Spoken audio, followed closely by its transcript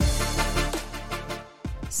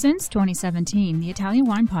Since 2017, the Italian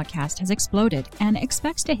Wine Podcast has exploded and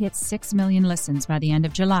expects to hit 6 million listens by the end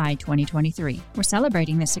of July 2023. We're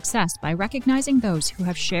celebrating this success by recognizing those who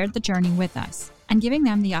have shared the journey with us and giving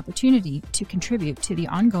them the opportunity to contribute to the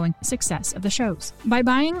ongoing success of the shows. By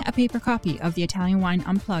buying a paper copy of the Italian Wine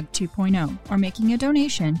Unplugged 2.0 or making a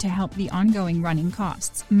donation to help the ongoing running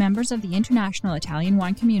costs, members of the international Italian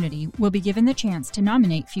wine community will be given the chance to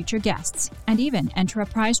nominate future guests and even enter a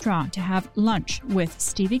prize draw to have lunch with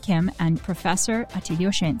Stevie Kim and Professor Attilio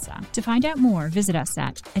Scienza. To find out more, visit us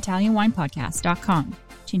at italianwinepodcast.com.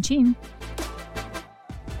 Chin chin!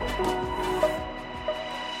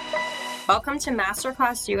 Welcome to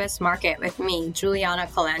Masterclass US Market with me, Juliana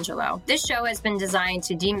Colangelo. This show has been designed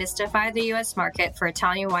to demystify the US market for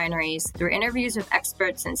Italian wineries through interviews with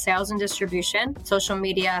experts in sales and distribution, social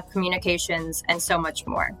media, communications, and so much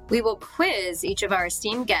more. We will quiz each of our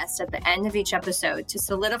esteemed guests at the end of each episode to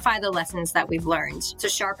solidify the lessons that we've learned. So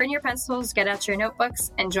sharpen your pencils, get out your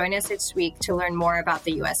notebooks, and join us each week to learn more about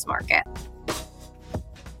the US market.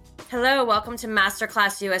 Hello, welcome to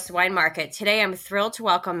Masterclass US Wine Market. Today, I'm thrilled to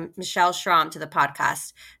welcome Michelle Schromm to the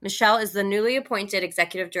podcast. Michelle is the newly appointed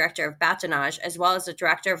Executive Director of Batonnage, as well as the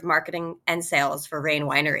Director of Marketing and Sales for Rain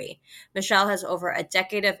Winery. Michelle has over a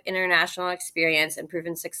decade of international experience and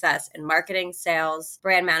proven success in marketing, sales,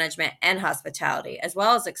 brand management, and hospitality, as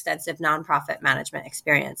well as extensive nonprofit management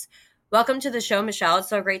experience. Welcome to the show, Michelle. It's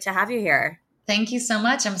so great to have you here. Thank you so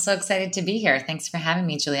much. I'm so excited to be here. Thanks for having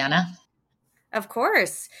me, Juliana. Of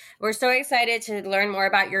course. We're so excited to learn more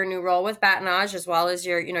about your new role with Batonnage, as well as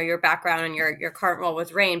your background and your current role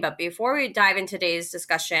with Rain. But before we dive into today's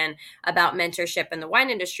discussion about mentorship in the wine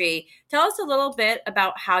industry, tell us a little bit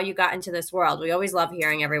about how you got into this world. We always love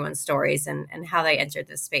hearing everyone's stories and how they entered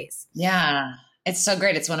this space. Yeah. It's so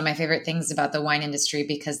great. It's one of my favorite things about the wine industry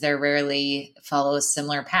because they rarely follow a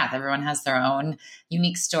similar path. Everyone has their own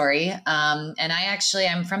unique story. And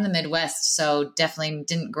I'm from the Midwest, so definitely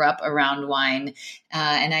didn't grow up around wine.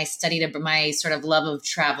 And I studied my sort of love of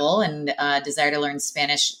travel and desire to learn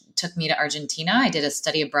Spanish took me to Argentina. I did a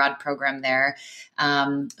study abroad program there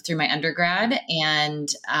through my undergrad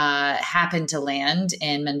and happened to land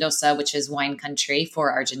in Mendoza, which is wine country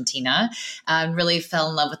for Argentina. Really fell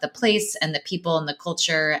in love with the place and the people and the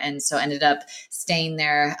culture. And so ended up staying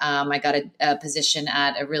there. I got a position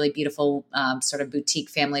at a really beautiful sort of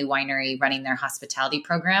boutique family winery running their hospitality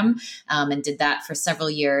program and did that for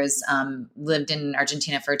several years. Lived in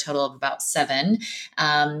Argentina for a total of about 7.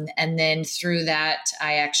 And then through that,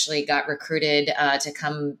 I actually got recruited to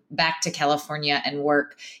come back to California and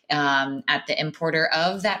work at the importer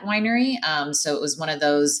of that winery. So it was one of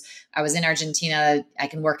those, I was in Argentina, I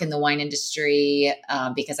can work in the wine industry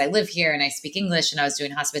because I live here and I speak English, and I was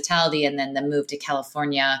doing hospitality. And then the move to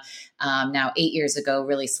California now 8 years ago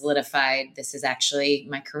really solidified this is actually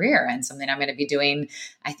my career and something I'm going to be doing,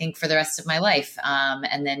 I think, for the rest of my life.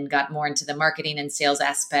 And then got more into the marketing and sales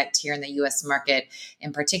aspect here in the US market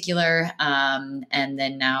in particular. And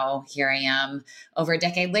then now here I am over a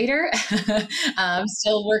decade later,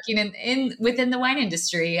 still working within the wine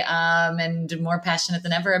industry and more passionate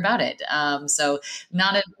than ever about it. So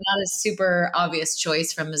not a super obvious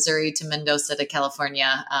choice from Missouri to Mendoza to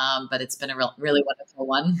California, but it's been a really wonderful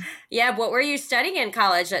one. Yeah. What were you studying in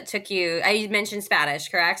college that took you? You mentioned Spanish,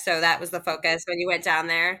 correct? So that was the focus when you went down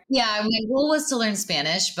there? Yeah. My goal was to learn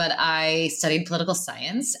Spanish, but I studied political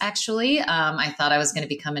science, actually. I thought I was going to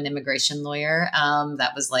become an immigration lawyer.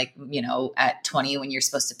 That was like, at 20 when you're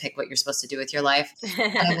supposed to pick what you're supposed to do with your life.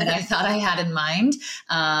 What I thought I had in mind.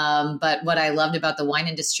 But what I loved about the wine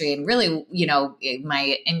industry and really,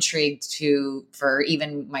 my intrigue for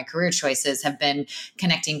even my career choices have been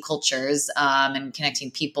connecting cultures and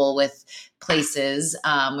connecting people with places,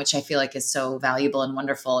 which I feel like is so valuable and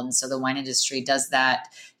wonderful. And so the wine industry does that,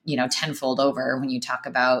 tenfold over when you talk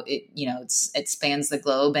about it. It spans the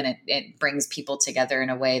globe and it brings people together in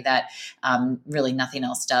a way that really nothing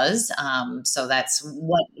else does. So that's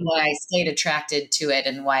why I stayed attracted to it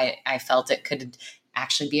and why I felt it could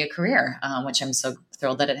actually be a career, which I'm so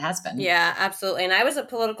thrilled that it has been. Yeah, absolutely. And I was a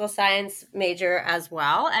political science major as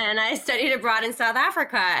well. And I studied abroad in South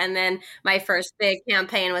Africa. And then my first big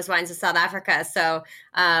campaign was Wines of South Africa. So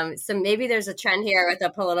maybe there's a trend here with the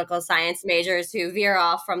political science majors who veer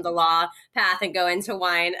off from the law path and go into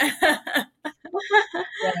wine.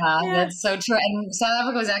 Yeah, that's so true. And South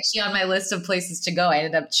Africa was actually on my list of places to go. I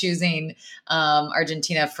ended up choosing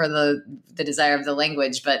Argentina for the desire of the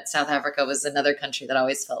language, but South Africa was another country that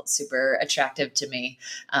always felt super attractive to me.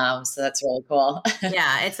 So that's really cool.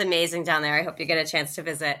 Yeah, it's amazing down there. I hope you get a chance to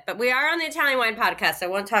visit. But we are on the Italian Wine Podcast. I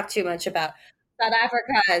won't talk too much about South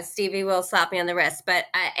Africa. Stevie will slap me on the wrist. But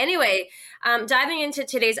anyway, diving into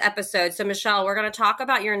today's episode. So, Michelle, we're going to talk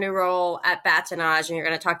about your new role at Batonage, and you're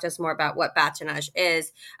going to talk to us more about what Batonage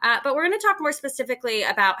is. But we're going to talk more specifically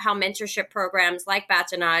about how mentorship programs like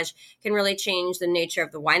Batonage can really change the nature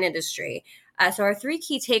of the wine industry. So our three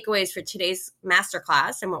key takeaways for today's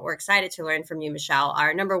masterclass and what we're excited to learn from you, Michelle,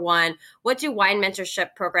 are number one, what do wine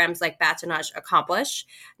mentorship programs like Batonage accomplish?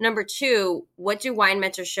 Number two, what do wine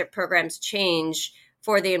mentorship programs change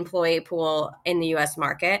for the employee pool in the U.S.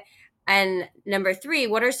 market? And number three,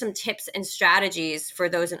 what are some tips and strategies for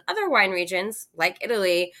those in other wine regions like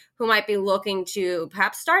Italy who might be looking to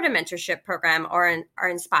perhaps start a mentorship program or are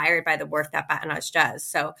inspired by the work that Batonage does?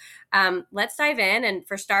 So let's dive in. And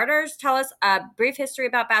for starters, tell us a brief history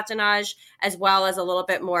about Batonage, as well as a little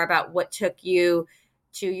bit more about what took you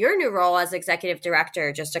to your new role as executive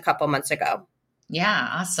director just a couple months ago. Yeah,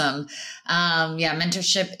 awesome.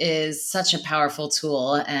 Mentorship is such a powerful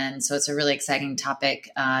tool. And so it's a really exciting topic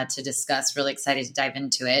to discuss. Really excited to dive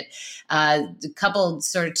into it. A couple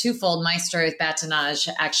sort of twofold. My story with Batonage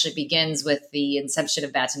actually begins with the inception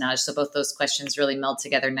of Batonage. So both those questions really meld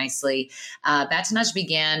together nicely. Batonage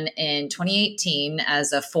began in 2018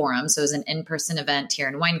 as a forum. So it was an in-person event here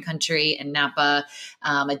in wine country in Napa,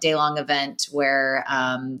 a day-long event where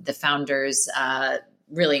the founders,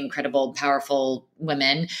 really incredible, powerful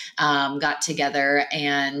women got together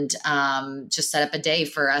and just set up a day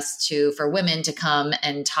for women to come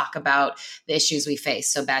and talk about the issues we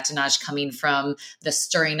face. So Batonage coming from the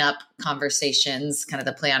stirring up conversations, kind of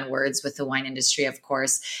the play on words with the wine industry, of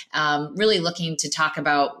course, really looking to talk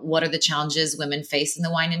about what are the challenges women face in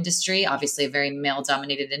the wine industry, obviously a very male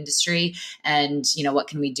dominated industry, and, what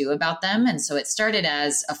can we do about them? And so it started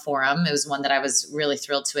as a forum. It was one that I was really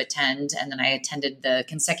thrilled to attend. And then I attended the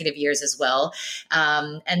consecutive years as well.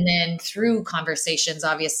 And then through conversations,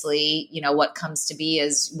 obviously, what comes to be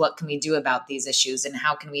is what can we do about these issues and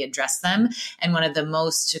how can we address them? And one of the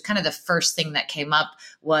the first thing that came up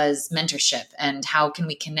was mentorship and how can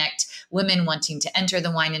we connect women wanting to enter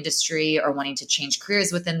the wine industry or wanting to change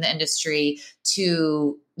careers within the industry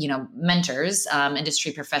to mentors,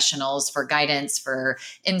 industry professionals for guidance, for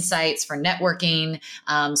insights, for networking.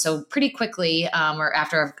 So pretty quickly, or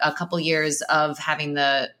after a couple years of having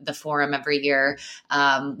the forum every year,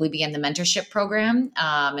 we began the mentorship program.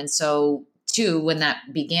 And so too, when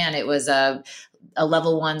that began, it was a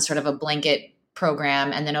level one, sort of a blanket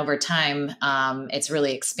program. And then over time, it's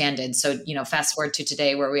really expanded. So, fast forward to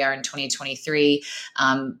today where we are in 2023,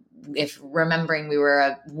 if remembering we were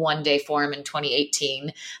a one-day forum in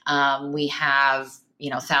 2018, we have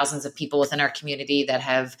thousands of people within our community that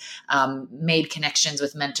have made connections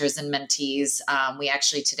with mentors and mentees. We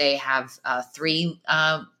actually today have 3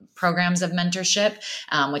 programs of mentorship,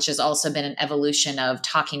 which has also been an evolution of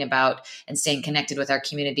talking about and staying connected with our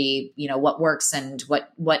community, what works and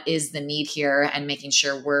what is the need here and making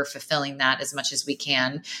sure we're fulfilling that as much as we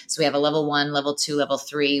can. So we have a level 1, level 2, level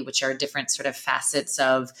 3, which are different sort of facets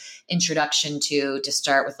of introduction to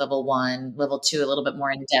start with level 1, level 2, a little bit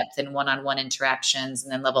more in depth and one-on-one interactions.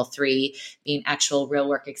 And then level 3 being actual real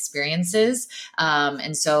work experiences.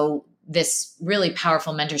 And so this really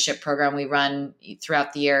powerful mentorship program we run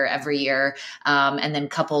throughout the year, every year, and then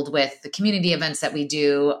coupled with the community events that we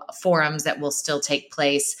do, forums that will still take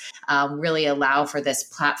place, really allow for this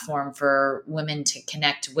platform for women to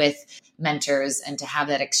connect with mentors and to have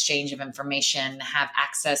that exchange of information, have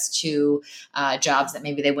access to jobs that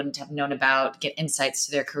maybe they wouldn't have known about, get insights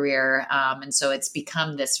to their career. And so it's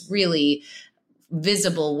become this really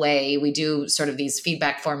visible way. We do sort of these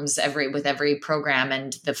feedback forms with every program,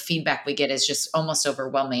 and the feedback we get is just almost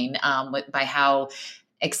overwhelming by how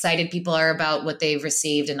excited people are about what they've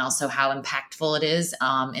received and also how impactful it is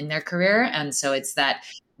in their career. And so it's that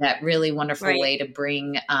really wonderful way to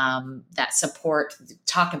bring that support,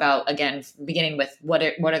 talk about, again, beginning with what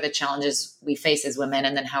are the challenges we face as women,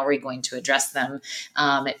 and then how are we going to address them?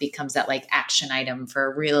 It becomes that like action item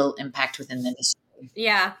for real impact within the industry.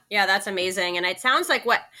 Yeah, that's amazing. And it sounds like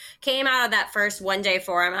what came out of that first one-day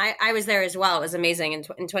forum, and I was there as well, it was amazing in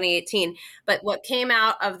 2018, but what came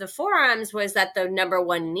out of the forums was that the number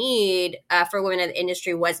one need for women in the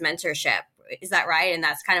industry was mentorship. Is that right? And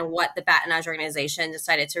that's kind of what the Batonage organization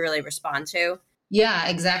decided to really respond to? Yeah,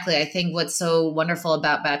 exactly. I think what's so wonderful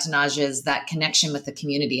about Batonage is that connection with the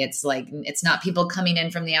community. It's like, it's not people coming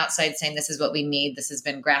in from the outside saying, this is what we need. This has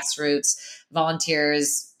been grassroots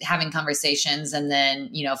volunteers having conversations. And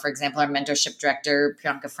then, for example, our mentorship director,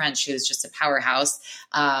 Priyanka French, who's just a powerhouse,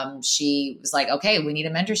 she was like, okay, we need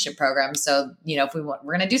a mentorship program. So, if we're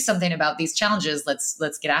going to do something about these challenges,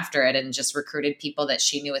 let's get after it, and just recruited people that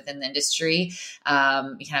she knew within the industry,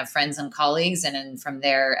 kind of friends and colleagues. And then from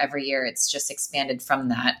there, every year it's just expanded from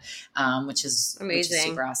that, which is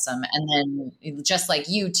super awesome. And then just like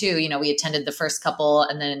you too, we attended the first couple,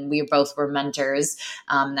 and then we both were mentors.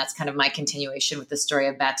 That's kind of my continuation with the story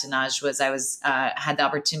of Batonage. Was I had the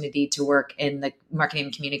opportunity to work in the marketing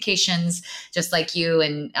and communications, just like you,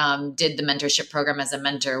 and did the mentorship program as a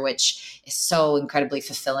mentor, which is so incredibly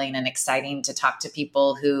fulfilling and exciting to talk to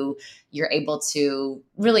people who you're able to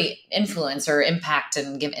really influence or impact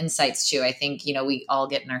and give insights to. I think, we all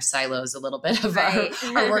get in our silos a little bit of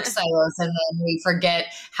our work silos, and then we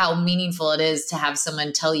forget how meaningful it is to have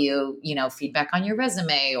someone tell you, feedback on your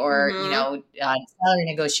resume, or, salary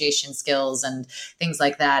negotiation skills and things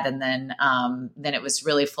like that. And then it was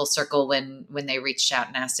really full circle when they reached out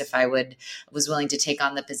and asked if I was willing to take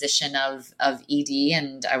on the position of ED.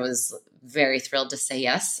 And I was very thrilled to say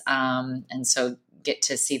yes. And so get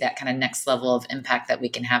to see that kind of next level of impact that we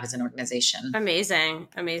can have as an organization. Amazing.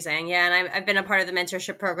 Yeah. And I've been a part of the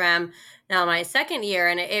mentorship program now my second year,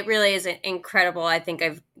 and it really is incredible. I think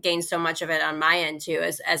I've gained so much of it on my end too,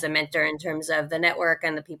 as a mentor, in terms of the network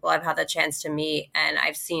and the people I've had the chance to meet. And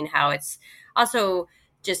I've seen how it's also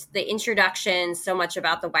just the introduction. So much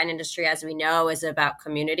about the wine industry, as we know, is about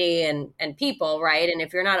community and people, right? And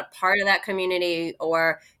if you're not a part of that community,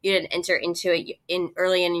 or you didn't enter into it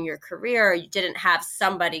early in your career, or you didn't have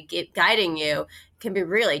somebody guiding you, it can be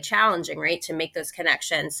really challenging, right, to make those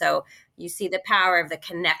connections. So you see the power of the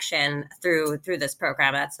connection through this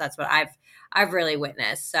program. That's what I've really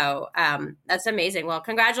witnessed. So that's amazing. Well,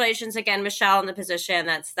 congratulations again, Michelle, on the position.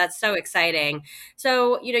 That's so exciting.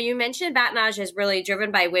 So, you mentioned Batonage is really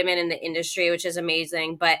driven by women in the industry, which is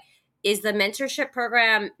amazing. But is the mentorship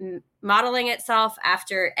program modeling itself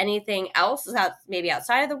after anything else maybe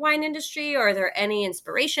outside of the wine industry? Or are there any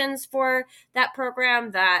inspirations for that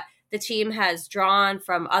program that the team has drawn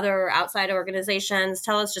from other outside organizations?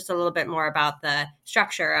 Tell us just a little bit more about the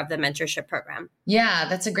structure of the mentorship program. Yeah,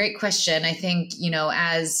 that's a great question. I think,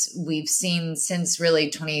 as we've seen since really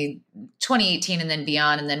 2018 and then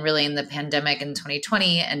beyond, and then really in the pandemic in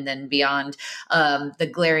 2020 and then beyond, the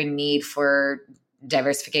glaring need for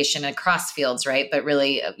diversification across fields, right? But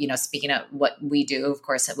really, speaking of what we do, of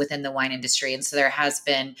course, within the wine industry. And so there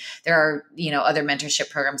are, other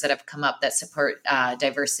mentorship programs that have come up that support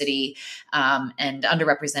diversity and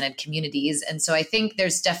underrepresented communities. And so I think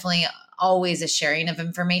there's definitely always a sharing of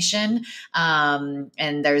information.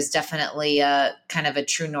 And there's definitely a kind of a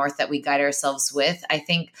true north that we guide ourselves with. I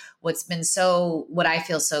think what I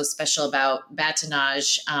feel so special about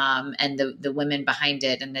Batonage and the women behind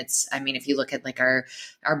it. And if you look at like our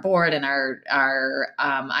board and our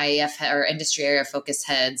IAF, our industry area focus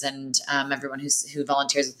heads, and everyone who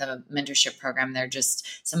volunteers with the mentorship program, they're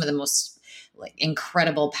just some of the most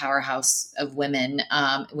incredible powerhouse of women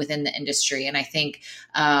within the industry. And I think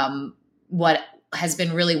what has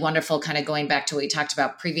been really wonderful, kind of going back to what we talked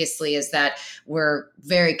about previously, is that we're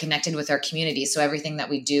very connected with our community. So everything that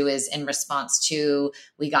we do is in response to,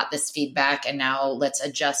 we got this feedback, and now let's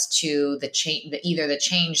adjust to the change, either the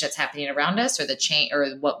change that's happening around us, or the change, or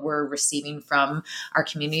what we're receiving from our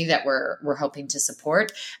community that we're hoping to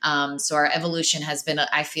support. So our evolution has been,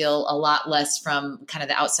 I feel, a lot less from kind of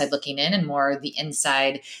the outside looking in, and more the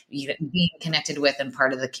inside, being connected with and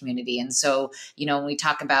part of the community. And so, when we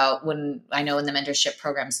talk about, when the mentorship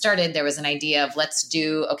program started, there was an idea of let's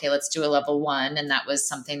do a level 1. And that was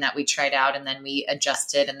something that we tried out, and then we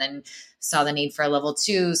adjusted, and then saw the need for a level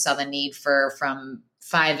 2, saw the need from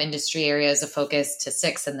 5 industry areas of focus to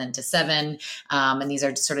 6, and then to 7. And these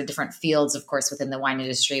are sort of different fields, of course, within the wine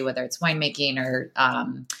industry, whether it's winemaking or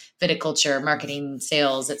viticulture, marketing,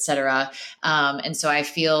 sales, et cetera. And so I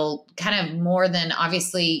feel kind of more than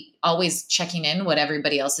obviously always checking in what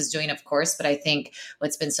everybody else is doing, of course. But I think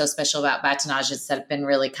what's been so special about Batonage is that it's been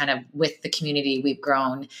really kind of with the community we've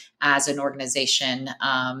grown as an organization,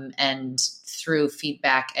 and through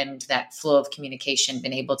feedback and that flow of communication,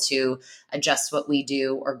 been able to adjust what we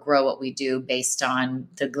do or grow what we do based on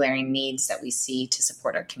the glaring needs that we see to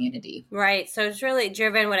support our community. Right. So it's really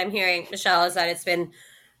driven, what I'm hearing, Michelle, is that it's been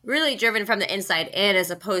really driven from the inside in,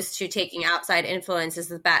 as opposed to taking outside influences.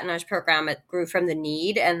 The Batonage program, it grew from the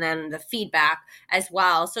need and then the feedback as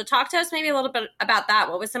well. So talk to us maybe a little bit about that.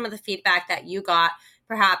 What was some of the feedback that you got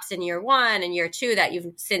perhaps in year 1 and year 2 that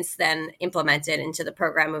you've since then implemented into the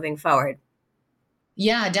program moving forward?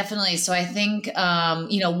 Yeah, definitely. So I think,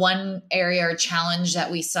 one area or challenge that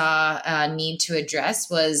we saw need to address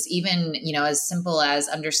was even, as simple as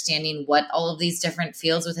understanding what all of these different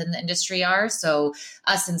fields within the industry are. So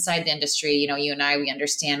us inside the industry, you and I, we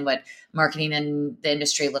understand what marketing in the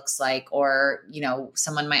industry looks like, or,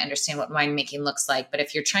 someone might understand what winemaking looks like. But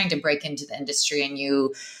if you're trying to break into the industry and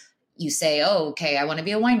you say, oh, okay, I want to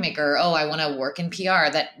be a winemaker. Oh, I want to work in PR.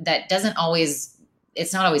 That doesn't always,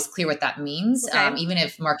 it's not always clear what that means. Okay. Even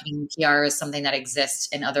if marketing and PR is something that exists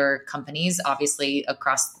in other companies, obviously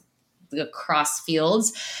across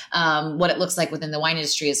fields, what it looks like within the wine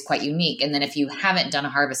industry is quite unique. And then if you haven't done a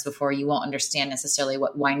harvest before, you won't understand necessarily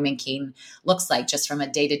what winemaking looks like just from a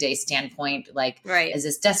day-to-day standpoint. Like, Right. is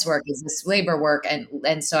this desk work? Is this labor work?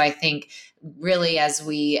 And so I think really, as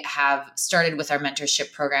we have started with our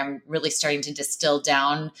mentorship program, really starting to distill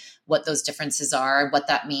down what those differences are, what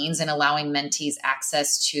that means, and allowing mentees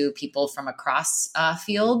access to people from across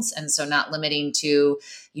fields. And so not limiting to,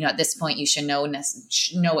 at this point you should know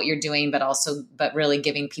what you're doing, but really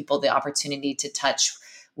giving people the opportunity to touch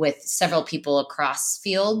with several people across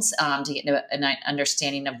fields to get an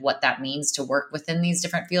understanding of what that means to work within these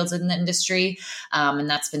different fields in the industry. And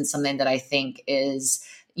that's been something that I think is,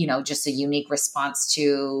 just a unique response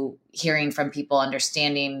to hearing from people,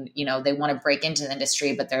 understanding, they want to break into the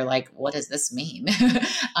industry, but they're like, what does this mean? And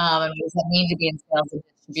what does that mean to be in sales and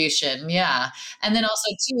distribution? Yeah. And then also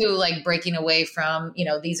too, like breaking away from,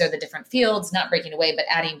 these are the different fields, not breaking away, but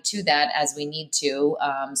adding to that as we need to.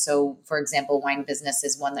 So for example, wine business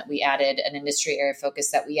is one that we added, an industry area focus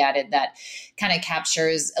that we added that kind of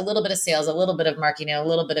captures a little bit of sales, a little bit of marketing, a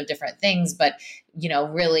little bit of different things, but,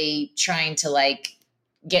 really trying to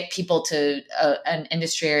get people to an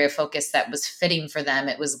industry area focus that was fitting for them.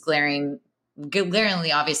 It was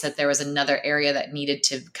glaringly obvious that there was another area that needed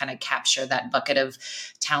to kind of capture that bucket of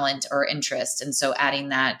talent or interest. And so adding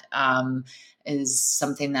that is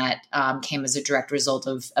something that came as a direct result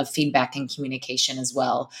of feedback and communication as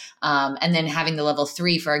well. And then having the level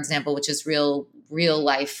 3, for example, which is real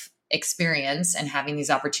life experience, and having these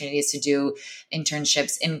opportunities to do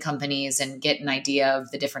internships in companies and get an idea of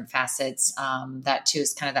the different facets. That too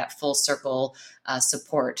is kind of that full circle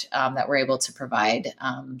support that we're able to provide.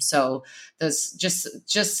 So those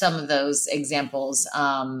just some of those examples.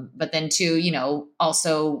 But then too,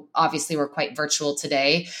 also obviously we're quite virtual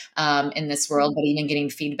today in this world, but even getting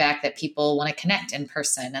feedback that people want to connect in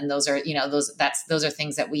person. And those are, those are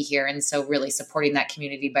things that we hear. And so really supporting that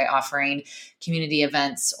community by offering community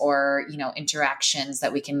events or, interactions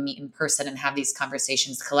that we can meet in person and have these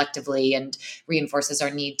conversations collectively, and reinforces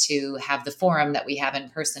our need to have the forum that we have in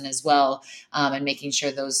person as well. And making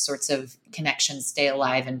sure those sorts of connections stay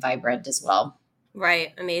alive and vibrant as well.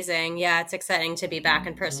 Right. Amazing. Yeah, it's exciting to be back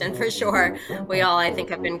in person for sure. We all, I think,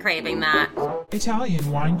 have been craving that.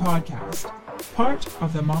 Italian Wine Podcast, part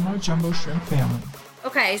of the Mama Jumbo Shrimp family.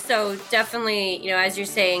 Okay, so definitely, as you're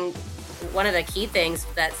saying, one of the key things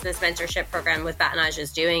that this mentorship program with Batonage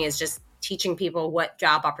is doing is just teaching people what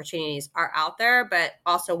job opportunities are out there, but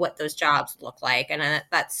also what those jobs look like. And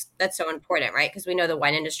that's so important, right? Because we know the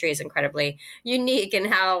wine industry is incredibly unique in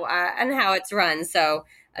how it's run. So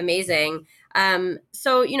amazing.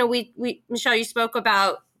 So, we Michelle, you spoke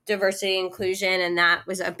about diversity inclusion, and that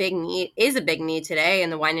is a big need today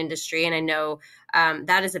in the wine industry. And I know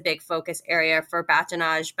that is a big focus area for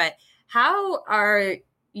Batonage. But how are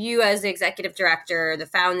you, as the executive director, the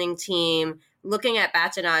founding team, looking at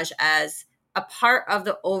Batonage as a part of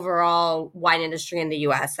the overall wine industry in the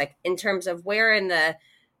U.S., like in terms of where in the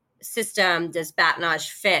system does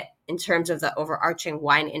Batonage fit in terms of the overarching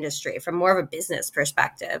wine industry from more of a business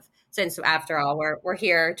perspective? Since after all, we're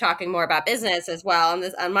here talking more about business as well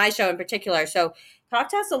on my show in particular. So talk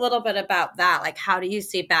to us a little bit about that. Like, how do you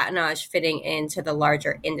see Batonage fitting into the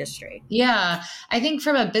larger industry? Yeah, I think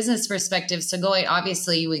from a business perspective, so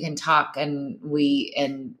obviously we can talk, and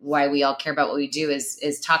why we all care about what we do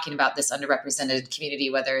is talking about this underrepresented community,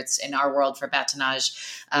 whether it's in our world for Batonage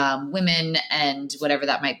women and whatever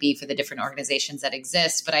that might be for the different organizations that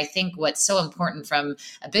exist. But I think what's so important from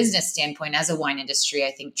a business standpoint as a wine industry,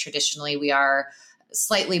 I think traditionally we are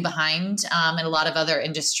slightly behind in a lot of other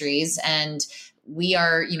industries. And we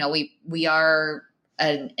are, we are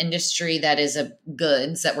an industry that is of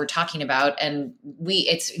goods that we're talking about. And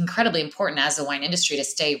it's incredibly important as a wine industry to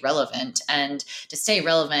stay relevant. And to stay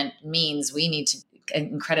relevant means we need to be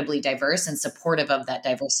incredibly diverse and supportive of that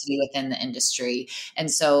diversity within the industry. And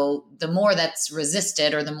so the more that's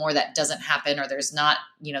resisted, or the more that doesn't happen, or there's not,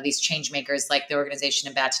 these change makers like the organization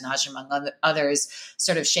of Batonage, among others,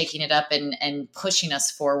 sort of shaking it up and pushing us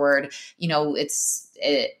forward,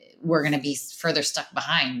 we're going to be further stuck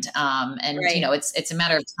behind. Right. It's a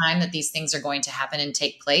matter of time that these things are going to happen and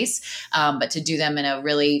take place. But to do them in a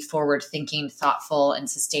really forward thinking, thoughtful and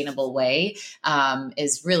sustainable way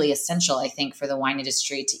is really essential, I think, for the wine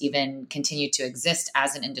industry to even continue to exist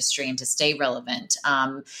as an industry and to stay relevant.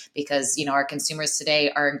 Because, our consumers today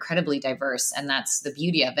are incredibly diverse, and that's the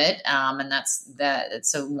beauty of it. And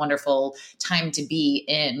it's a wonderful time to be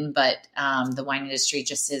in, but the wine industry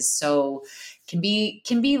just is so can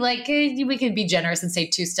be like, we could be generous and say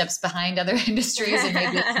 2 steps behind other industries, and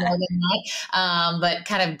maybe it's more than that. But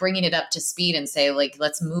kind of bringing it up to speed and say, like,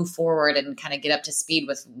 let's move forward and kind of get up to speed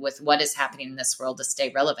with what is happening in this world to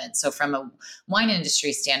stay relevant. So from a wine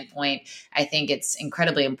industry standpoint, I think it's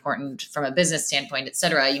incredibly important from a business standpoint, et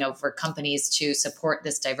cetera, for companies to support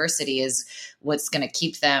this diversity is what's going to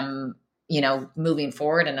keep them moving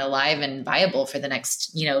forward and alive and viable for the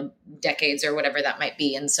next, decades or whatever that might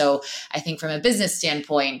be. And so I think from a business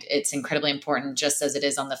standpoint, it's incredibly important, just as it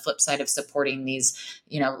is on the flip side of supporting these,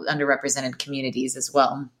 underrepresented communities as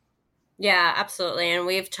well. Yeah, absolutely. And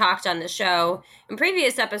we've talked on the show in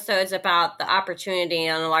previous episodes about the opportunity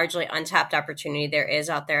and the largely untapped opportunity there is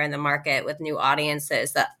out there in the market with new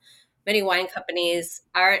audiences that many wine companies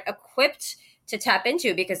aren't equipped to tap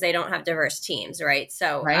into because they don't have diverse teams, right?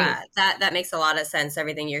 So right. That makes a lot of sense,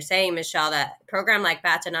 everything you're saying, Michelle, that a program like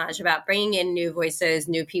Batonage about bringing in new voices,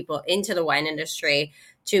 new people into the wine industry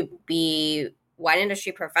to be wine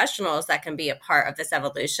industry professionals that can be a part of this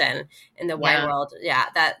evolution in the wine world. Yeah,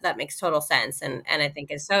 that makes total sense. And I think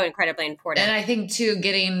is so incredibly important. And I think too,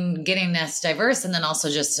 getting this diverse, and then also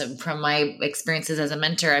just from my experiences as a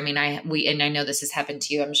mentor, I mean, I know this has happened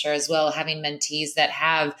to you, I'm sure as well, having mentees that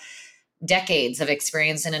have decades of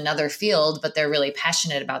experience in another field, but they're really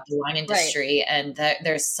passionate about the wine industry. Right. And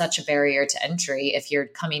there's such a barrier to entry if you're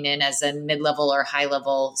coming in as a mid-level or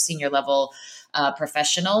high-level, senior level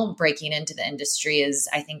professional. Breaking into the industry is,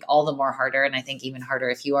 I think, all the more harder, and I think even harder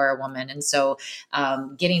if you are a woman. And so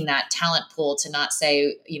getting that talent pool to not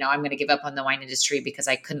say, I'm going to give up on the wine industry because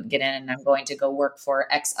I couldn't get in and I'm going to go work for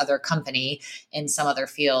X other company in some other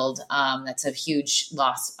field. That's a huge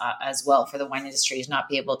loss as well for the wine industry to not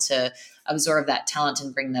be able to absorb that talent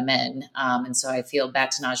and bring them in. And so I feel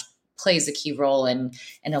Batonage plays a key role in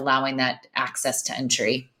allowing that access to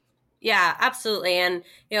entry. Yeah, absolutely. And,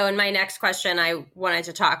 in my next question, I wanted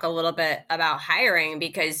to talk a little bit about hiring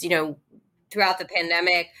because, throughout the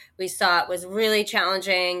pandemic, we saw it was really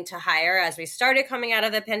challenging to hire as we started coming out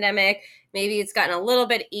of the pandemic. Maybe it's gotten a little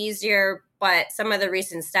bit easier, but some of the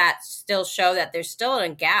recent stats still show that there's still a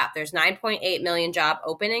gap. There's 9.8 million job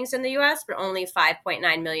openings in the U.S., but only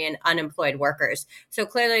 5.9 million unemployed workers. So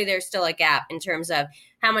clearly there's still a gap in terms of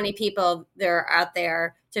how many people there are out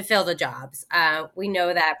there to fill the jobs. We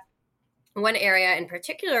know that one area in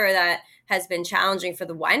particular that has been challenging for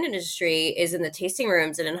the wine industry is in the tasting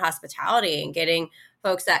rooms and in hospitality and getting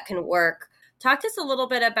folks that can work. Talk to us a little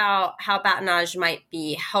bit about how Batonage might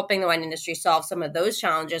be helping the wine industry solve some of those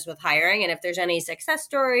challenges with hiring, and if there's any success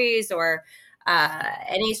stories or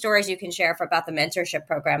any stories you can share about the mentorship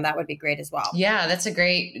program, that would be great as well. Yeah, that's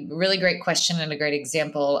really great question and a great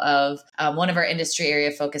example of one of our industry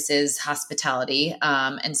area focuses hospitality.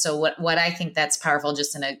 And so what I think that's powerful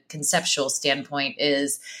just in a conceptual standpoint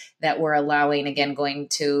is that we're allowing, again,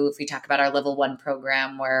 if we talk about our level 1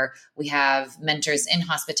 program where we have mentors in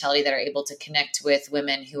hospitality that are able to connect with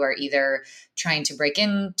women who are either trying to break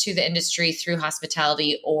into the industry through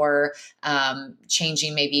hospitality or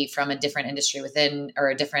changing maybe from a different industry within or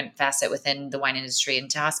a different facet within the wine industry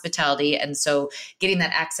into hospitality. And so getting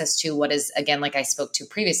that access to what is, again, like I spoke to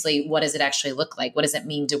previously, what does it actually look like? What does it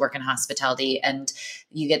mean to work in hospitality? And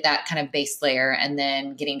you get that kind of base layer and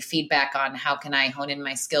then getting feedback on how can I hone in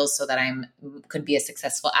my skills so that could be a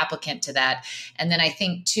successful applicant to that. And then I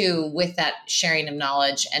think too, with that sharing of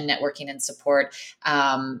knowledge and networking and support,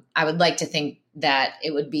 I would like to think that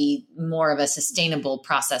it would be more of a sustainable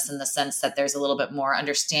process in the sense that there's a little bit more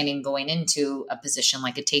understanding going into a position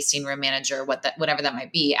like a tasting room manager, whatever that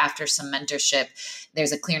might be. After some mentorship,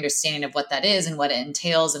 there's a clear understanding of what that is and what it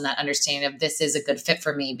entails, and that understanding of this is a good fit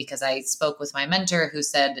for me because I spoke with my mentor who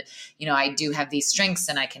said, I do have these strengths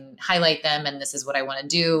and I can highlight them and this is what I want to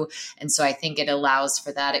do. And so I think it allows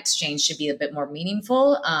for that exchange to be a bit more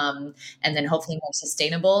meaningful and then hopefully more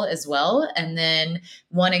sustainable as well. And then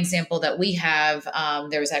one example that we have,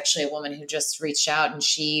 there was actually a woman who just reached out and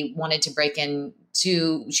she wanted to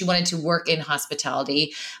she wanted to work in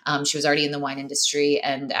hospitality. She was already in the wine industry.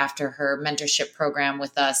 And after her mentorship program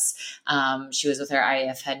with us, she was with her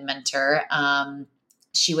IAF head mentor.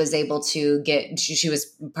 she was able to she was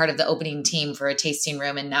part of the opening team for a tasting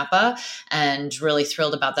room in Napa, and really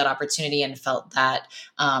thrilled about that opportunity, and felt that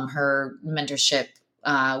her mentorship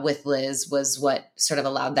with Liz was what sort of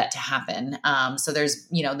allowed that to happen. So there's,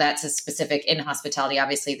 that's a specific in hospitality.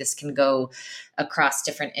 Obviously, this can go across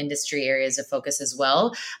different industry areas of focus as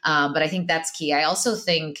well. But I think that's key. I also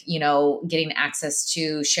think, getting access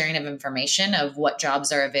to sharing of information of what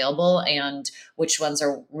jobs are available and which ones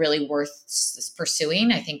are really worth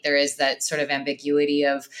pursuing. I think there is that sort of ambiguity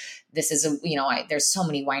of, this is there's so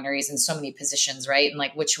many wineries and so many positions, right? And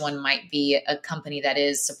like, which one might be a company that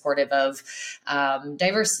is supportive of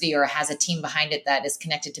diversity or has a team behind it that is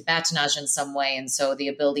connected to Batonage in some way. And so the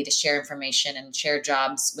ability to share information and share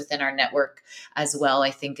jobs within our network as well,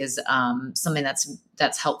 I think is something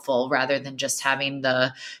that's helpful, rather than just having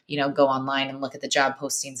the, go online and look at the job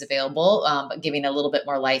postings available, but giving a little bit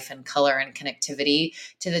more life and color and connectivity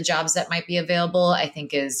to the jobs that might be available, I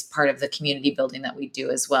think is part of the community building that we do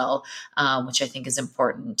as well, which I think is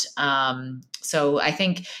important. So I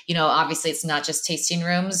think, obviously it's not just tasting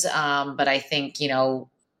rooms, but I think,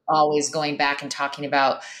 always going back and talking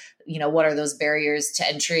about, what are those barriers to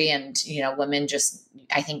entry, and, women just,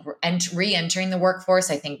 I think, re-entering the workforce.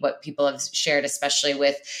 I think what people have shared, especially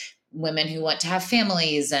with women who want to have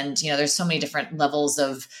families, and, there's so many different levels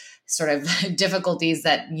of sort of difficulties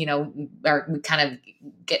that, we kind of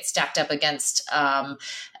get stacked up against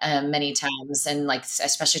many times. And like,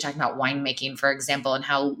 especially talking about winemaking, for example, and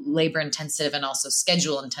how labor intensive and also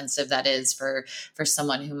schedule intensive that is for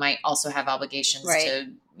someone who might also have obligations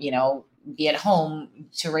to, be at home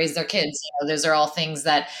to raise their kids. Those are all things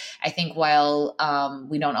that I think, while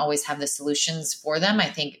we don't always have the solutions for them, I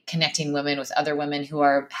think connecting women with other women who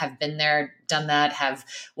have been there, done that, have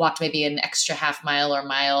walked maybe an extra half mile or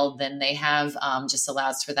mile than they have, just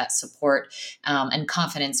allows for that support and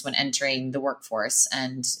confidence when entering the workforce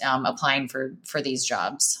and applying for these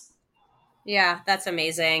jobs. Yeah, that's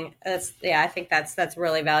amazing. I think that's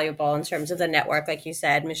really valuable in terms of the network, like you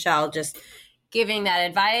said, Michelle, just giving that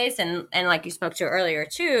advice, and like you spoke to earlier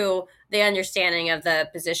too, the understanding of the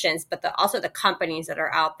positions, but also the companies that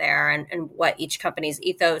are out there, and what each company's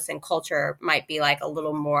ethos and culture might be like a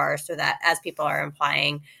little more, so that as people are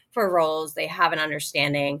applying for roles, they have an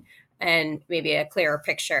understanding and maybe a clearer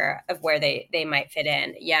picture of where they might fit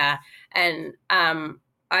in. Yeah. And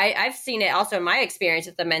I've seen it also in my experience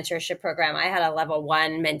with the mentorship program. I had a level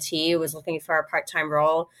 1 mentee who was looking for a part-time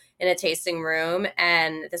role in a tasting room.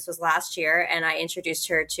 And this was last year. And I introduced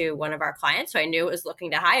her to one of our clients who I knew was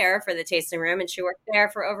looking to hire for the tasting room. And she worked there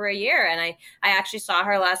for over a year. And I actually saw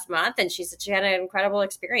her last month, and she said she had an incredible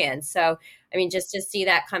experience. So, I mean, just to see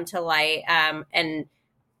that come to light and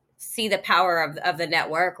see the power of the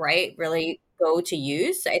network, right, really go to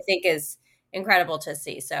use, I think is incredible to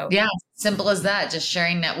see. So yeah, simple as that, just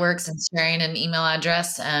sharing networks and sharing an email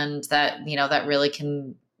address, and that, that really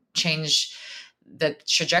can change the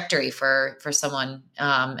trajectory for someone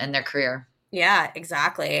and their career. Yeah,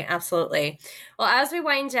 exactly. Absolutely. Well, as we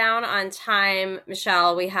wind down on time,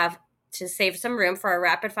 Michelle, we have to save some room for a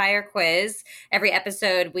rapid fire quiz. Every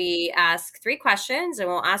episode, we ask 3 questions, and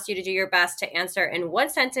we'll ask you to do your best to answer in 1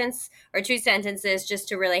 sentence or 2 sentences, just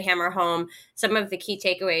to really hammer home some of the key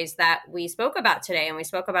takeaways that we spoke about today. And we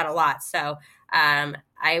spoke about a lot. So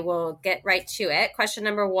I will get right to it. Question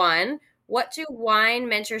number 1. What do wine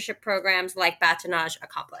mentorship programs like Batonage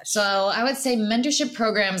accomplish? So I would say mentorship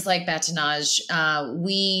programs like Batonage,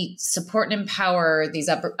 we support and empower these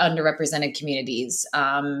underrepresented communities.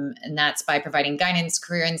 And that's by providing guidance,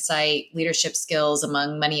 career insight, leadership skills,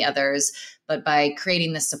 among many others. But by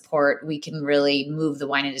creating the support, we can really move the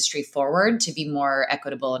wine industry forward to be more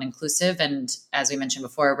equitable and inclusive. And as we mentioned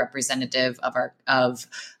before, representative of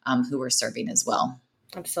who we're serving as well.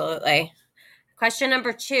 Absolutely. Question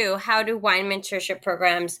number 2, how do wine mentorship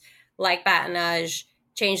programs like Batonage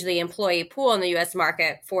change the employee pool in the U.S.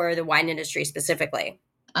 market for the wine industry specifically?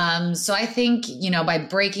 So I think, by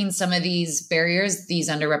breaking some of these barriers these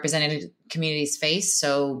underrepresented communities face,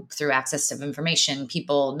 so through access to information,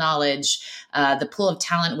 people, knowledge, the pool of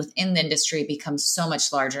talent within the industry becomes so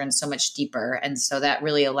much larger and so much deeper. And so that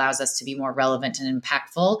really allows us to be more relevant and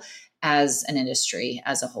impactful as an industry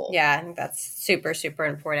as a whole. Yeah, I think that's super, super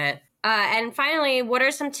important. And finally, what are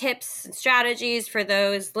some tips and strategies for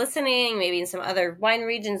those listening, maybe in some other wine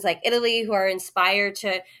regions like Italy, who are inspired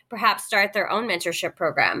to perhaps start their own mentorship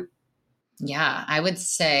program? Yeah, I would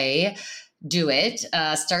say do it.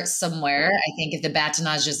 Start somewhere. I think if the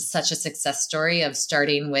Batonage is such a success story of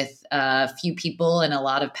starting with a few people and a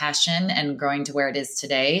lot of passion and growing to where it is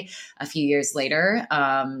today, a few years later,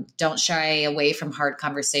 don't shy away from hard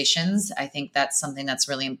conversations. I think that's something that's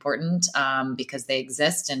really important because they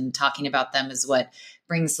exist, and talking about them is what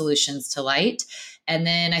brings solutions to light. And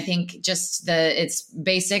then I think just it's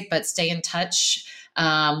basic, but stay in touch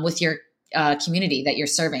with your community that you're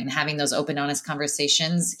serving, having those open, honest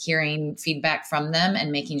conversations, hearing feedback from them, and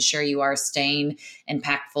making sure you are staying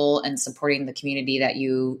impactful and supporting the community that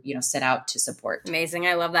you set out to support. Amazing.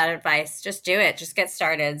 I love that advice. Just do it. Just get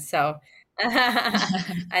started. So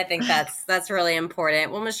I think that's really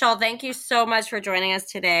important. Well, Michelle, thank you so much for joining us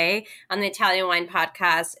today on the Italian Wine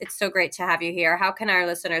Podcast. It's so great to have you here. How can our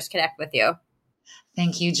listeners connect with you?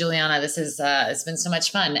 Thank you, Juliana. This is it's been so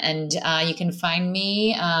much fun. And you can find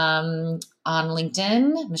me on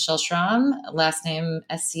LinkedIn, Michelle Schromm, last name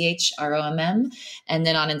SCHROMM. And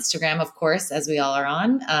then on Instagram, of course, as we all are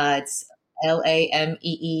on, it's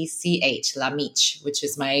LAMEECH, La Mich, which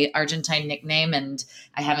is my Argentine nickname. And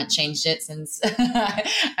I haven't changed it since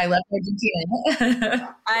I left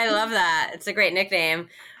Argentina. I love that. It's a great nickname.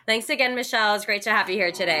 Thanks again, Michelle. It's great to have you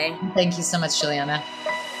here today. Thank you so much, Juliana.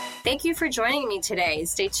 Thank you for joining me today.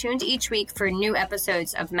 Stay tuned each week for new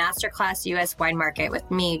episodes of Masterclass US Wine Market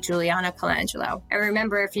with me, Juliana Colangelo. And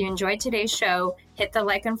remember, if you enjoyed today's show, hit the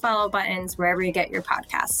like and follow buttons wherever you get your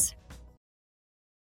podcasts.